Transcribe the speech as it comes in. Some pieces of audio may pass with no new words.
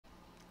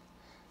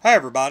Hi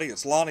everybody,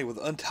 it's Lonnie with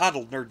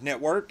Untitled Nerd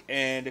Network,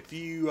 and if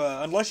you,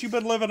 unless you've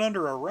been living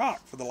under a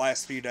rock for the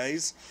last few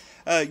days,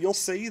 you'll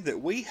see that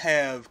we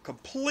have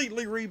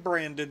completely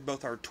rebranded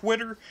both our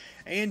Twitter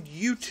and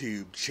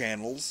YouTube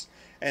channels,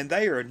 and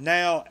they are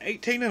now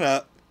 18 and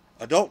up,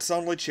 adults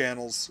only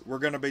channels. We're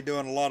going to be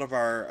doing a lot of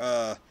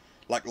our,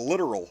 like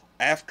literal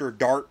After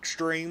Dark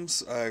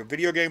streams,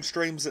 video game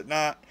streams at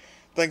night,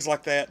 things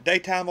like that.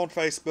 Daytime on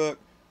Facebook,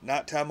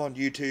 nighttime on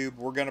YouTube.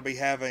 We're going to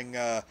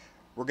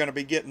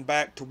be getting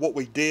back to what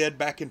we did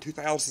back in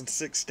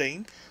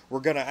 2016. We're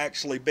going to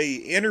actually be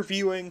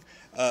interviewing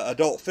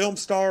adult film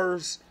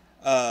stars,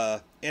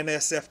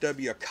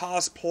 NSFW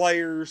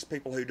cosplayers,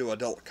 people who do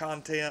adult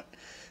content,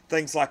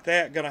 things like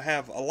that. Going to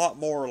have a lot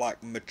more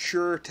like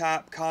mature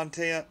type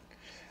content.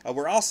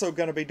 We're also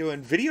going to be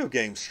doing video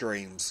game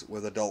streams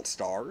with adult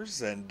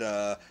stars and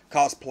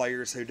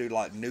cosplayers who do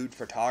like nude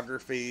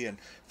photography and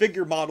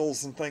figure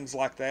models and things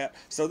like that.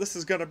 So this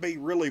is going to be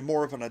really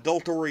more of an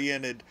adult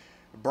oriented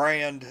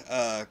brand,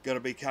 going to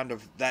be kind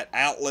of that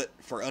outlet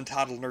for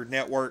Untitled Nerd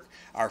Network.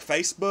 Our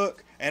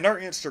Facebook and our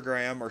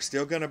Instagram are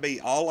still going to be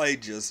all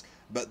ages,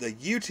 but the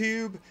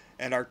YouTube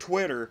and our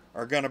Twitter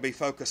are going to be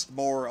focused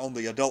more on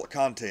the adult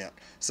content.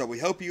 So we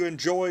hope you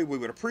enjoy. We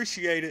would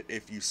appreciate it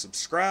if you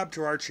subscribe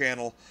to our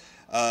channel.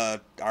 Our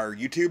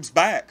YouTube's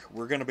back.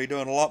 We're going to be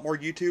doing a lot more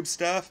YouTube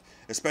stuff,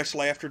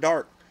 especially after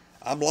dark.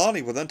 I'm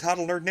Lonnie with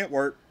Untitled Nerd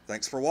Network.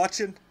 Thanks for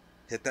watching.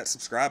 Hit that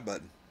subscribe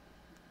button.